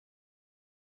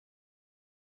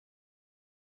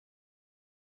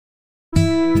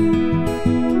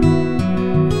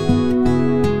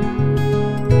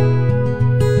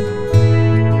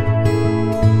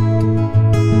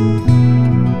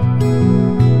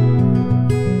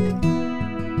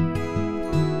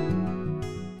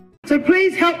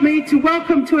please help me to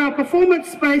welcome to our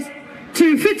performance space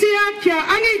Tūwhitia Kia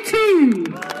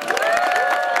Angitu.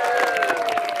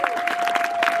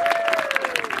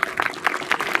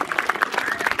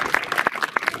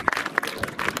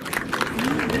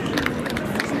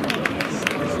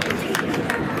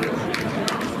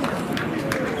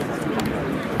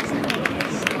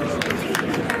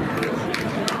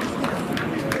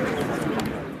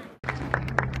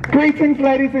 Greetings,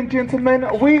 ladies and gentlemen.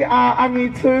 We are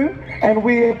Angitu, and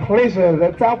we're pleasure.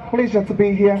 It's our pleasure to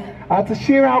be here to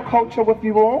share our culture with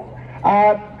you all.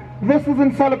 This is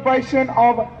in celebration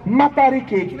of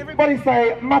Matariki. Can everybody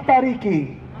say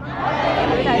Matariki?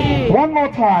 Matariki. One more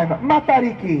time,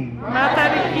 Matariki.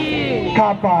 Matariki.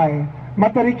 Ka pai.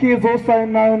 Matariki is also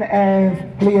known as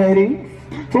Pleiades.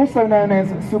 It's also known as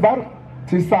Subaru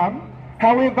to some.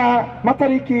 However,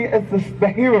 Matariki is the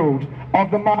herald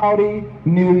of the Maori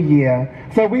New Year.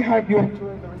 So we hope you enjoy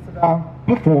the rest of our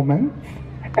performance.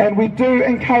 And we do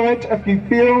encourage, if you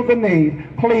feel the need,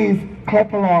 please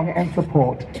clap along and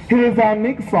support. Here is our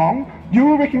next song. You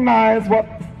will recognize what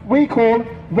we call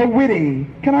the WIRI.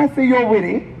 Can I see your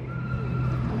WIRI?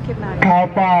 Ka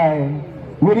pai.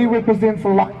 WIRI represents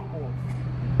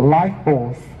life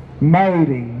force,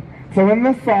 Maori. So in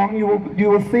this song, you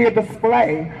will see a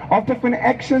display of different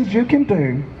actions you can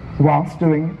do whilst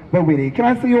doing the WIRI. Can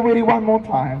I see your WIRI one more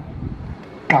time?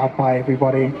 Ka pai,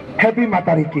 everybody. Happy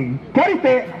Matariki.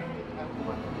 Korite!